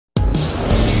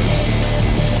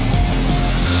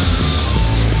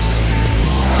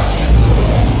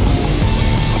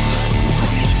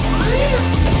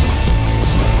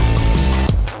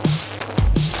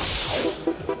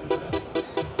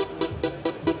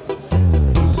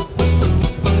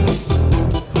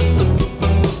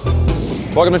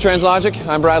Welcome to TRANSLOGIC.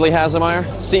 I'm Bradley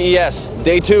Hasemeyer. CES,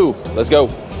 day 2. Let's go.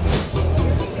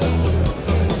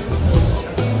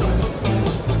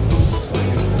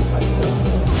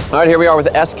 All right, here we are with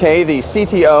SK, the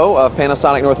CTO of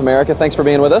Panasonic North America. Thanks for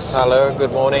being with us. Hello,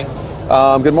 good morning.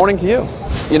 Good morning to you.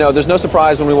 You know, there's no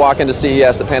surprise when we walk into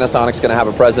CES that Panasonic's going to have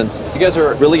a presence. You guys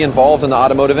are really involved in the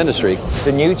automotive industry.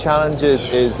 The new challenge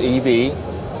is EV.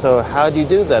 So how do you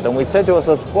do that? And we said to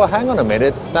ourselves, well, hang on a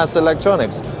minute, that's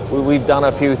electronics. We've done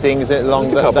a few things along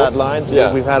that line.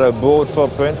 Yeah. We've had a broad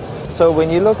footprint. So when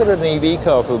you look at an EV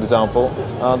car, for example,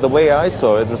 the way I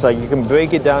saw it was like you can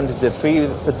break it down into 3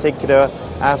 particular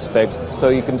aspects so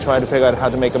you can try to figure out how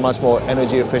to make a much more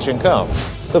energy efficient car.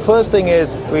 The first thing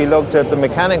is we looked at the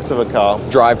mechanics of a car.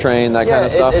 Drivetrain, that kind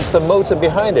of stuff? It's the motor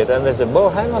behind it. And they said, well,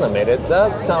 hang on a minute,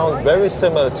 that sounds very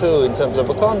similar too in terms of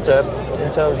a concept, in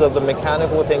terms of the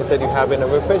mechanical things that you have in a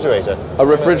refrigerator. A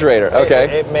refrigerator,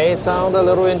 okay. It may sound a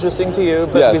little interesting to you,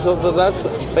 but yes. we thought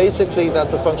that basically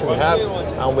that's the function we have,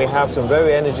 and we have some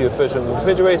very energy efficient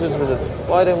refrigerators. We said,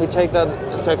 why don't we take that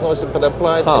technology but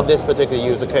apply it in this particular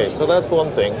user case? So that's one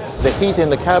thing. The heat in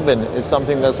the cabin is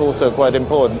something that's also quite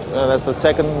important, and that's the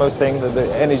second most thing that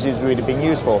the energy is really being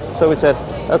used for. So we said,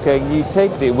 okay, you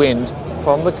take the wind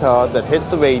from the car that hits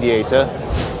the radiator,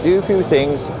 do a few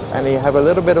things, and you have a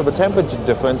little bit of a temperature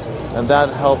difference, and that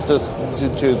helps us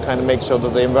to kind of make sure that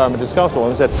the environment is comfortable.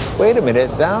 And we said, wait a minute,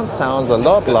 that sounds a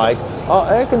lot like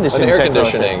our air conditioning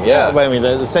technology. Conditioning, yeah. I mean,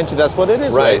 essentially that's what it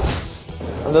is, right?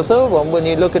 And the third one, when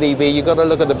you look at EV, you've got to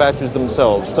look at the batteries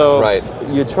themselves. So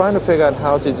you're trying to figure out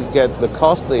how to get the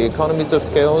cost, the economies of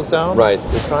scales down. Right.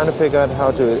 You're trying to figure out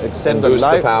how to extend the boost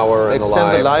life, the power and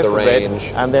extend the life the of range.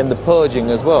 it, and then the purging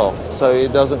as well, so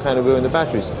it doesn't kind of ruin the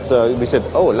batteries. So we said,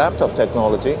 oh, laptop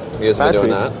technology, you guys have been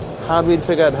doing batteries. that? How do we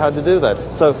figure out how to do that?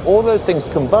 So all those things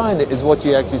combined is what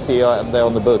you actually see out there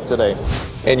on the booth today.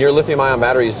 And your lithium-ion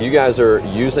batteries, you guys are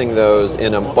using those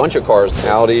in a bunch of cars,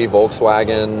 Audi,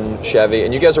 Volkswagen, Chevy,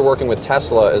 and you guys are working with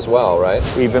Tesla as well, right?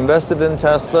 We've invested in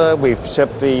Tesla. We've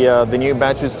shipped the new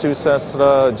batteries to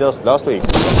Tesla just last week.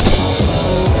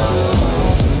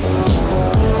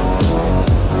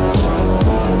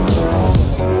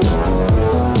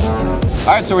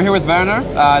 All right, so we're here with Werner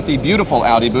at the beautiful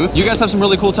Audi booth. You guys have some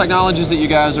really cool technologies that you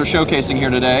guys are showcasing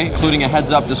here today, including a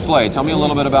heads-up display. Tell me a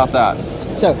little bit about that.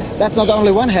 So that's not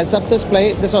only one heads-up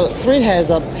display. There are 3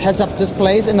 heads-up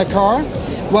displays in the car.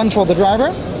 One for the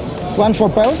driver, one for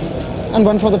both, and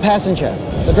one for the passenger.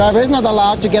 The driver is not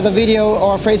allowed to get a video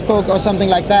or Facebook or something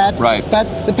like that. Right. But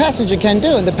the passenger can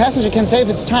do, and the passenger can save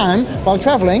its time while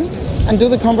traveling and do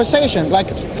the conversation, like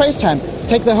FaceTime.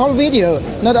 Take the whole video,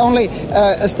 not only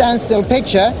a standstill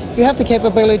picture, you have the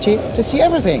capability to see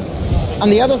everything. On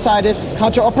the other side is how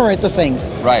to operate the things.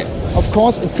 Right. Of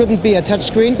course, it couldn't be a touch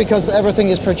screen because everything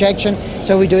is projection,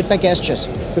 so we do it by gestures.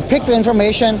 We pick the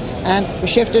information and we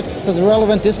shift it to the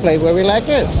relevant display where we like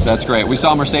it. That's great. We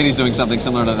saw Mercedes doing something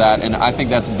similar to that, and I think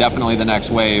that's definitely the next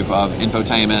wave of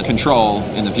infotainment control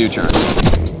in the future.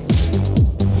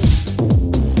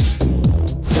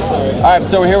 All right,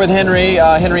 so we're here with Henry.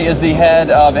 Henry is the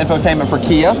head of infotainment for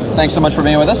Kia. Thanks so much for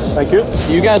being with us. Thank you.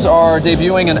 You guys are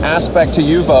debuting an aspect to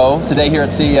UVO today here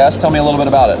at CES. Tell me a little bit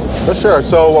about it. For sure.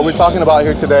 So what we're talking about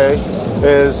here today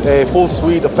is a full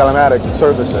suite of telematic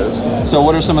services. So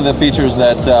what are some of the features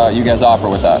that you guys offer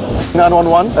with that?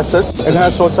 911 assist,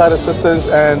 enhanced roadside assistance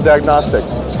and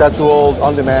diagnostics, scheduled,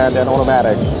 on demand, and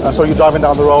automatic. So you're driving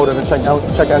down the road and the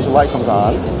check engine light comes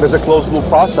on. There's a closed loop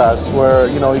process where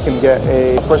you can get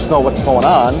a first know what's going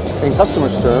on in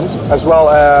customers' terms, as well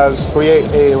as create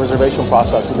a reservation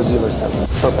process with the dealership.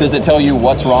 Perfect. Does it tell you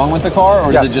what's wrong with the car,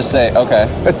 or does it just say, okay?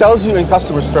 It tells you in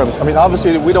customers' terms. I mean,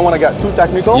 obviously we don't want to get too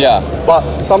technical. Yeah.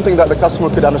 But something that the customer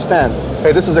could understand.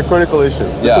 Hey, this is a critical issue.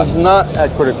 This is not a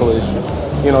critical issue.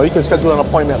 You can schedule an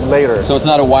appointment later. So it's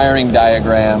not a wiring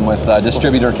diagram with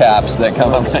distributor caps that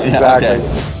come up. Exactly. Yeah,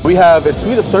 okay. We have a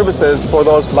suite of services for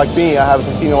those like me. I have a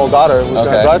 15-year-old daughter who's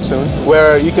going to drive soon,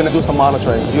 where you can do some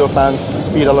monitoring, geofence,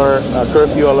 speed alert,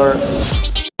 curfew alert.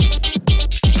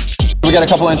 We got a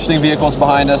couple interesting vehicles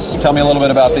behind us. Tell me a little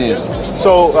bit about these.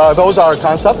 So those are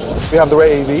concepts. We have the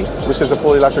Ray AV, which is a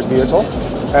fully electric vehicle.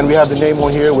 And we have the Nemo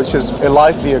here, which is a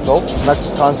live vehicle.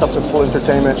 Next concept of full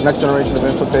entertainment, next generation of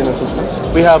infotainment systems.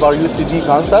 We have our UCD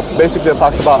concept. Basically, it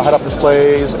talks about head-up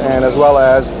displays and as well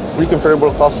as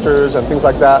reconfigurable clusters and things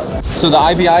like that. So the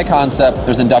IVI concept,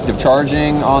 there's inductive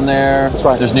charging on there. That's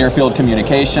right. There's near-field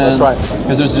communication. That's right.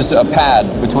 Because there's just a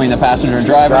pad between the passenger and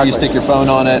driver. Exactly. You stick your phone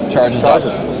on it, charges up.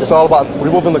 It's all about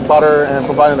removing the clutter and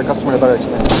providing the customer a better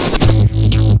experience.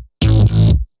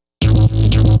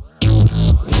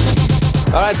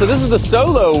 All All right, so this is the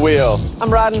Solowheel.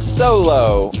 I'm riding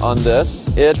solo on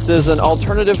this. It is an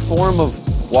alternative form of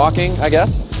walking, I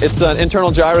guess. It's an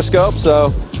internal gyroscope, so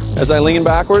as I lean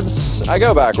backwards, I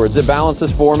go backwards. It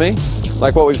balances for me,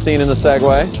 like what we've seen in the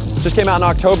Segway. Just came out in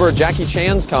October, Jackie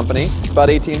Chan's company, about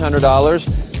 $1,800.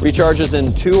 Recharges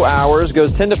in 2 hours,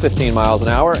 goes 10 to 15 miles an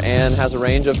hour, and has a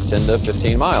range of 10 to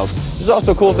 15 miles. There's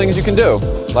also cool things you can do,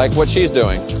 like what she's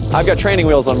doing. I've got training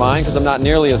wheels on mine because I'm not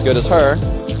nearly as good as her.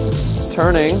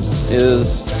 Turning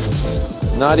is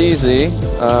not easy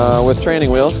with training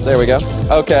wheels. There we go.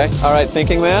 Okay, all right,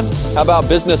 thinking man. How about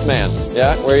businessman?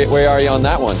 Yeah, where are you on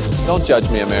that one? Don't judge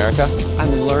me, America.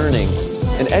 I'm learning.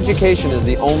 And education is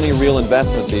the only real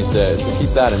investment these days, so keep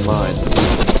that in mind.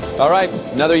 All right,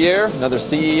 another year, another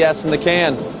CES in the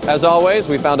can. As always,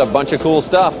 we found a bunch of cool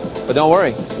stuff, but don't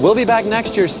worry, we'll be back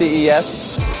next year's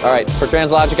CES. All right, for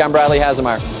TRANSLOGIC, I'm Bradley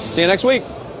Hasemeyer. See you next week.